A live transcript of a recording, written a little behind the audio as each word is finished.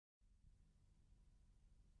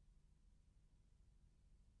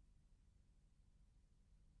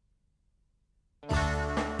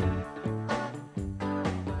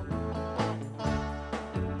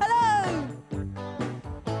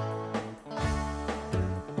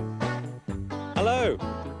Hello.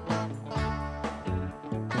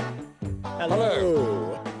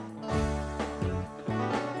 Hello.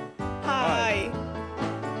 Hi.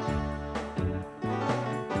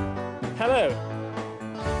 Hello.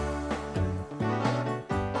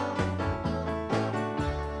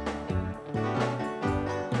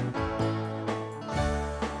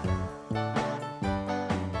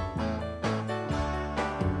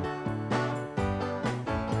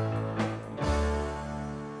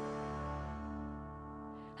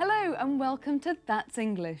 Hello and welcome to That's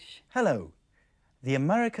English. Hello. The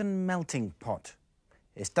American melting pot.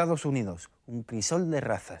 Estados Unidos, un crisol de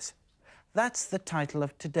razas. That's the title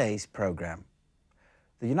of today's programme.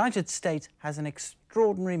 The United States has an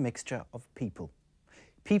extraordinary mixture of people.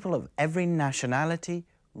 People of every nationality,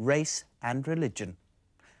 race and religion.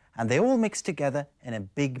 And they all mix together in a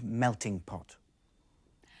big melting pot.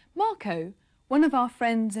 Marco, one of our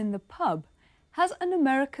friends in the pub, has an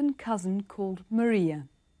American cousin called Maria.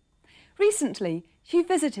 Recently, she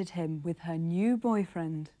visited him with her new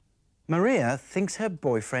boyfriend. Maria thinks her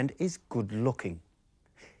boyfriend is good-looking.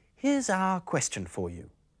 Here's our question for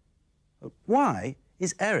you. Why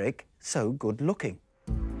is Eric so good-looking?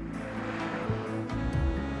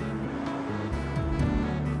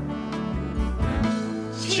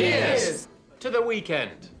 Cheers! To the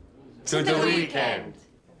weekend. To the weekend.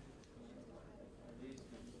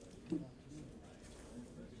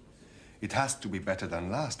 It has to be better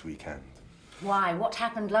than last weekend. Why? What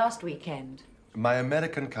happened last weekend? My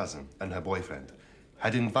American cousin and her boyfriend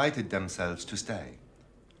had invited themselves to stay.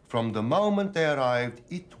 From the moment they arrived,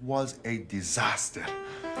 it was a disaster.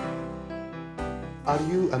 Are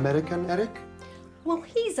you American, Eric? Well,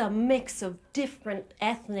 he's a mix of different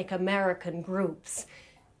ethnic American groups.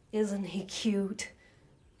 Isn't he cute?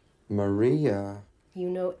 Maria.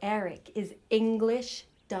 You know, Eric is English,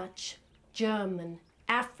 Dutch, German,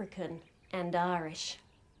 African, and Irish.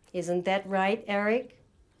 Isn't that right, Eric?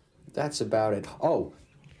 That's about it. Oh,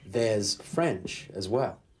 there's French as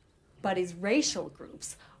well. But his racial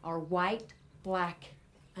groups are white, black,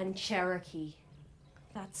 and Cherokee.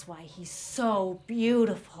 That's why he's so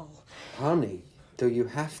beautiful. Honey, do you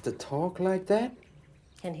have to talk like that?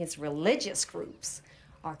 And his religious groups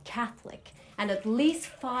are Catholic and at least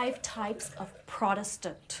 5 types of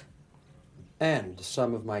Protestant. And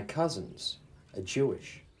some of my cousins are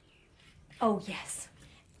Jewish. Oh, yes.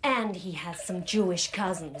 And he has some Jewish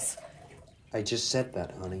cousins. I just said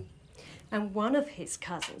that, honey. And one of his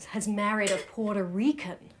cousins has married a Puerto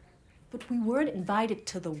Rican. But we weren't invited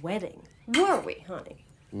to the wedding, were we, honey?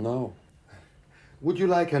 No. Would you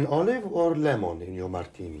like an olive or lemon in your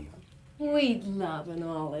martini? We'd love an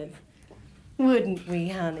olive. Wouldn't we,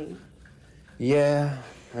 honey? Yeah,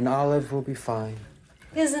 an olive will be fine.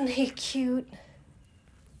 Isn't he cute?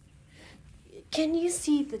 Can you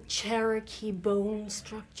see the Cherokee bone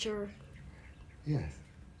structure? Yes.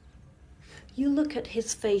 You look at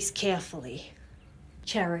his face carefully.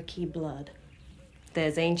 Cherokee blood.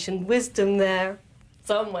 There's ancient wisdom there.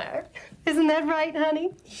 Somewhere. Isn't that right,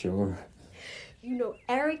 honey? Sure. You know,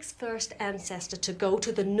 Eric's first ancestor to go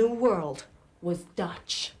to the New World was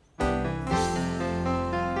Dutch.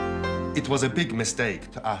 It was a big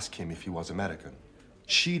mistake to ask him if he was American.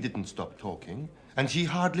 She didn't stop talking, and he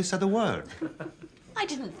hardly said a word. I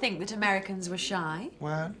didn't think that Americans were shy.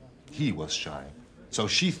 Well, he was shy, so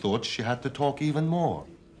she thought she had to talk even more.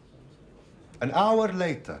 An hour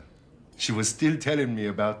later, she was still telling me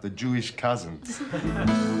about the Jewish cousins.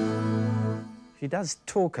 She does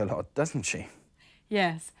talk a lot, doesn't she?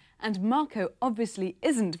 Yes, and Marco obviously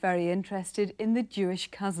isn't very interested in the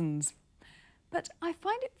Jewish cousins. But I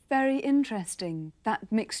find it very interesting, that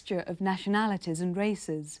mixture of nationalities and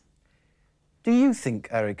races. Do you think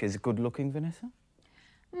Eric is good-looking, Vanessa?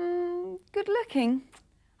 Good-looking?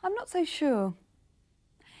 I'm not so sure.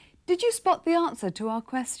 Did you spot the answer to our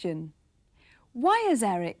question? Why is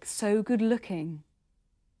Eric so good-looking?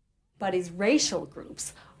 But his racial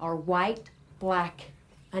groups are white, black,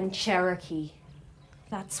 and Cherokee.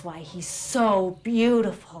 That's why he's so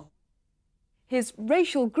beautiful. His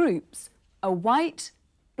racial groups are white,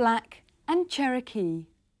 black, and Cherokee.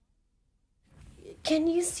 Can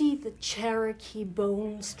you see the Cherokee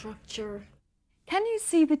bone structure? Can you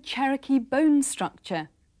see the Cherokee bone structure?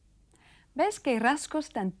 ¿Ves qué rasgos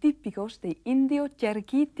tan típicos de indio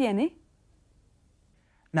Cherokee tiene?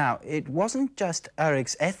 Now, it wasn't just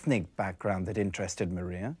Eric's ethnic background that interested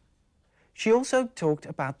Maria. She also talked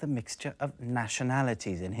about the mixture of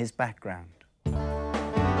nationalities in his background.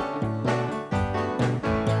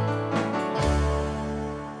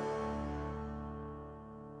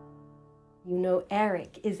 You know,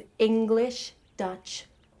 Eric is English, Dutch,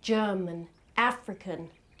 German, African,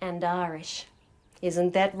 and Irish.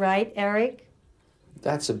 Isn't that right, Eric?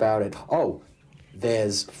 That's about it. Oh,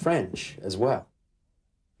 there's French as well.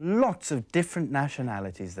 Lots of different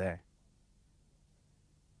nationalities there.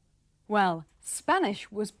 Well,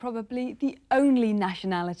 Spanish was probably the only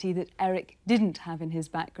nationality that Eric didn't have in his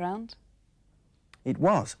background. It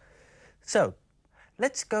was. So,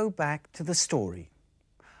 let's go back to the story.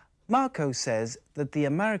 Marco says that the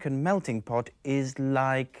American melting pot is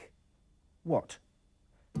like... what?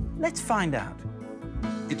 Let's find out.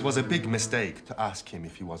 It was a big mistake to ask him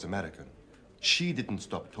if he was American. She didn't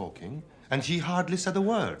stop talking, and he hardly said a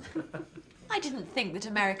word. I didn't think that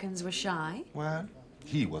Americans were shy. Well,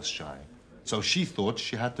 he was shy, so she thought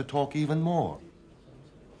she had to talk even more.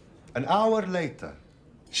 An hour later,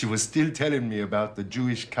 she was still telling me about the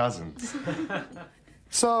Jewish cousins.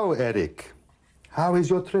 So, Eric, how is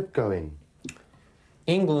your trip going?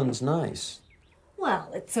 England's nice. Well,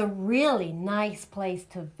 it's a really nice place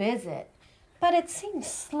to visit, but it seems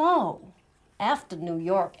slow. After New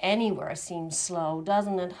York, anywhere seems slow,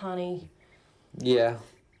 doesn't it, honey? Yeah.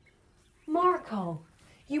 Marco,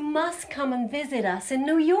 you must come and visit us in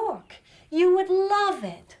New York. You would love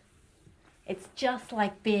it. It's just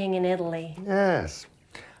like being in Italy. Yes,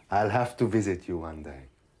 I'll have to visit you one day.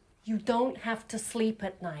 You don't have to sleep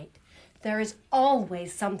at night. There is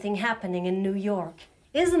always something happening in New York.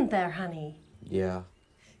 Isn't there, honey? Yeah.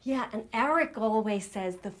 Yeah, and Eric always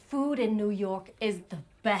says the food in New York is the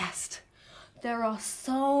best. There are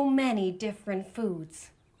so many different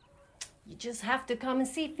foods. You just have to come and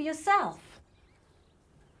see for yourself.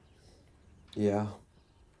 Yeah.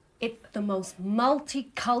 It's the most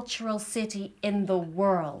multicultural city in the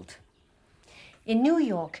world. In New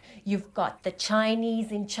York, you've got the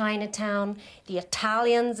Chinese in Chinatown, the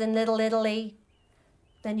Italians in Little Italy,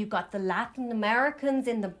 then you've got the Latin Americans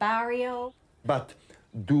in the barrio. But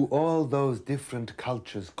do all those different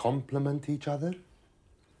cultures complement each other?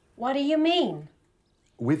 What do you mean?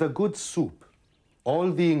 With a good soup,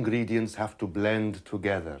 all the ingredients have to blend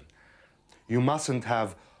together. You mustn't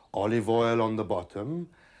have olive oil on the bottom,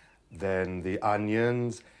 then the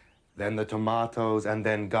onions, then the tomatoes, and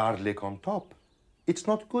then garlic on top. It's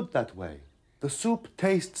not good that way. The soup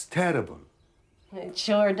tastes terrible. It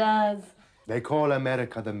sure does. They call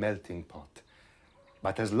America the melting pot.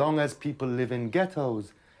 But as long as people live in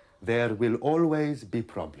ghettos, there will always be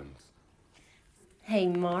problems. Hey,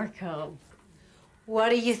 Marco, what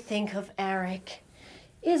do you think of Eric?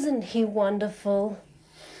 Isn't he wonderful?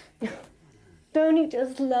 Don't you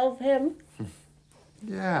just love him?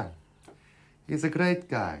 Yeah, he's a great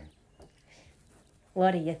guy.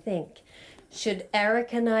 What do you think? Should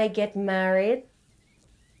Eric and I get married?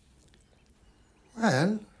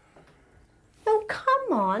 Well, Oh,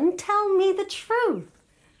 come on, tell me the truth.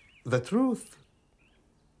 the truth.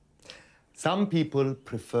 Some people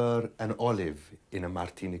prefer an olive in a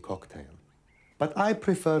martini cocktail, but I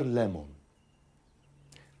prefer lemon.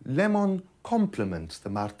 Lemon complements the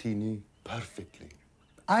martini perfectly.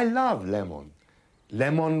 I love lemon.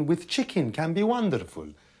 Lemon with chicken can be wonderful.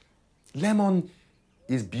 Lemon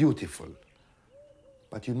is beautiful.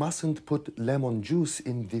 But you mustn't put lemon juice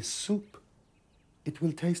in this soup. It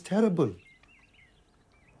will taste terrible.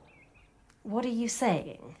 What are you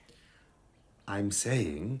saying? I'm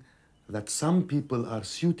saying that some people are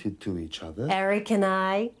suited to each other. Eric and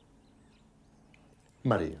I?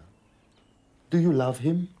 Maria, do you love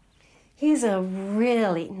him? He's a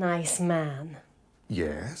really nice man.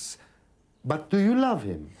 Yes, but do you love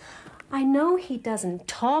him? I know he doesn't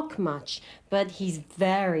talk much, but he's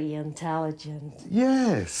very intelligent.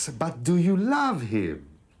 Yes, but do you love him?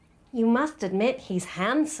 You must admit he's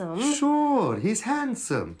handsome. Sure, he's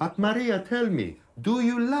handsome. But Maria, tell me, do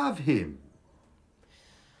you love him?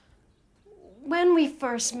 When we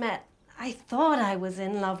first met, I thought I was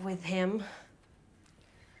in love with him.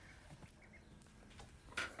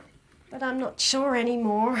 But I'm not sure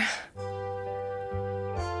anymore.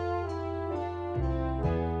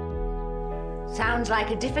 Sounds like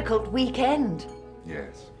a difficult weekend.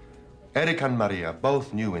 Yes. Eric and Maria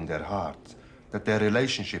both knew in their hearts that their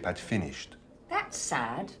relationship had finished. That's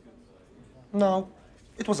sad. No,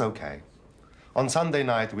 it was okay. On Sunday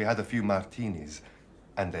night, we had a few martinis,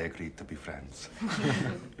 and they agreed to be friends.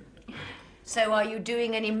 So are you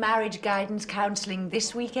doing any marriage guidance counselling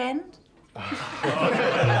this weekend?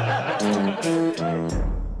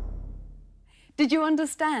 Did you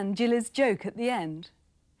understand Gilly's joke at the end?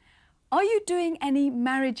 Are you doing any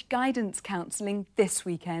marriage guidance counselling this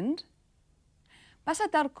weekend? ¿Vas a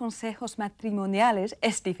dar consejos matrimoniales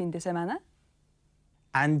este fin de semana?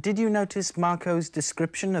 And did you notice Marco's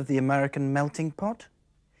description of the American melting pot?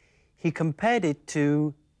 He compared it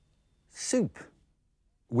to soup.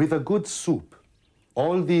 With a good soup,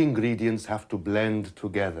 All the ingredients have to blend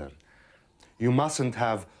together. You mustn't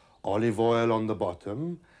have olive oil on the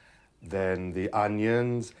bottom, then the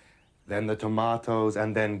onions, then the tomatoes,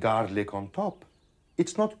 and then garlic on top.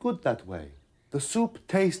 It's not good that way. The soup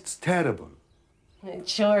tastes terrible. It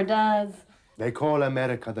sure does. They call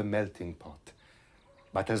America the melting pot.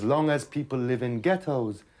 But as long as people live in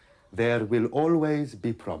ghettos, there will always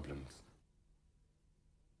be problems.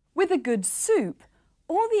 With a good soup,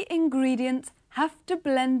 all the ingredients have to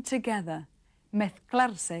blend together.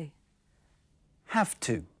 Mezclarse. Have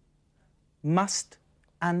to. Must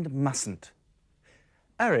and mustn't.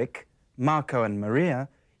 Eric, Marco and Maria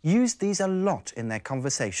use these a lot in their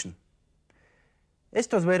conversation.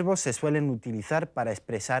 Estos verbos se suelen utilizar para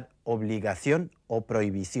expresar obligación o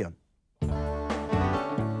prohibición.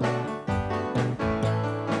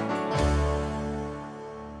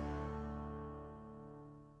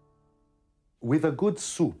 With a good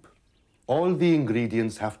soup, all the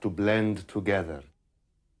ingredients have to blend together.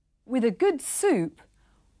 With a good soup,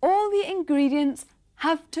 all the ingredients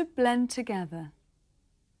have to blend together.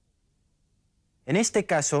 En este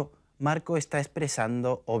caso, Marco está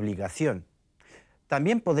expresando obligación.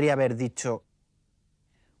 También podría haber dicho,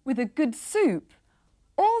 With a good soup,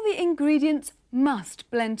 all the ingredients must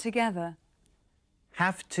blend together.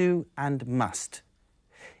 have to and must.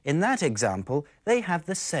 In that example, they have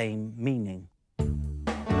the same meaning.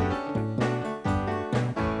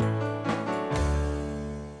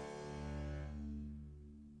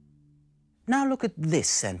 Now look at this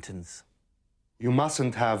sentence. You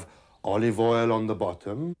mustn't have olive oil on the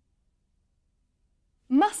bottom.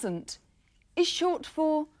 Mustn't is short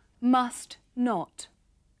for must not.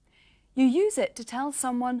 You use it to tell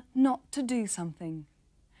someone not to do something.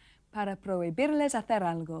 Para prohibirles hacer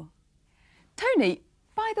algo. Tony,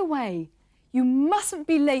 by the way, you mustn't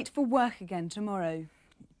be late for work again tomorrow.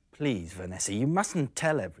 Please, Vanessa, you mustn't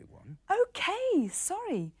tell everyone. OK,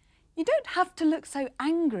 sorry. You don't have to look so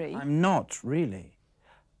angry. I'm not, really.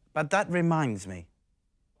 But that reminds me.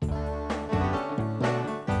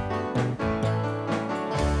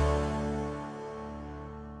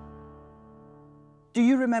 Do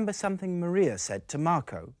you remember something Maria said to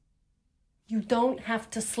Marco? You don't have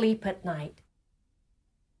to sleep at night.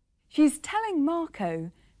 She's telling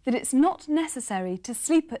Marco that it's not necessary to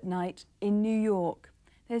sleep at night in New York.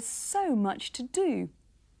 There's so much to do.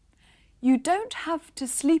 You don't have to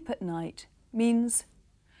sleep at night means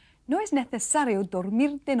no es necesario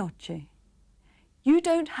dormir de noche. You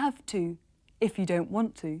don't have to if you don't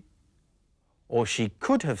want to. Or she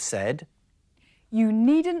could have said, You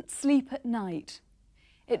needn't sleep at night.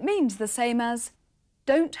 It means the same as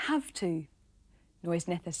don't have to. No es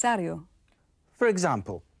necesario. for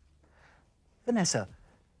example, Vanessa,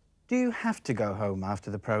 do you have to go home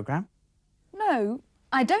after the programme? No,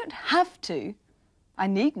 I don't have to. I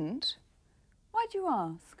needn't. Why do you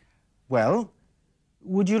ask? Well,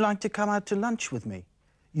 would you like to come out to lunch with me?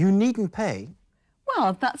 You needn't pay.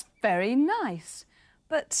 Well, that's very nice,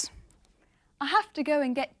 but I have to go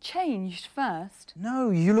and get changed first.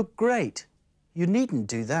 No, you look great. You needn't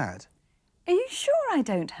do that. Are you sure I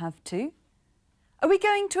don't have to? Are we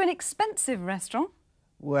going to an expensive restaurant?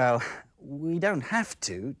 Well, we don't have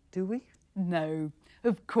to, do we? No,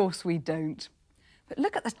 of course we don't. But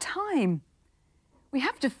look at the time. We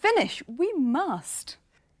have to finish. We must.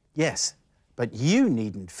 Yes, but you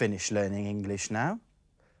needn't finish learning English now.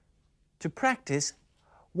 To practice,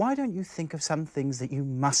 why don't you think of some things that you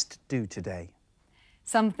must do today?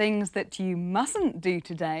 Some things that you mustn't do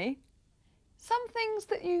today. Some things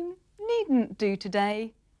that you needn't do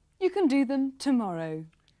today. You can do them tomorrow.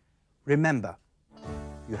 Remember,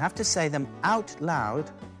 you have to say them out loud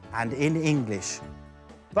and in English.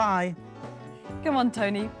 Bye. Come on,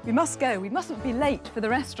 Tony. We must go. We mustn't be late for the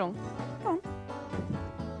restaurant. Come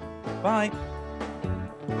on. Bye.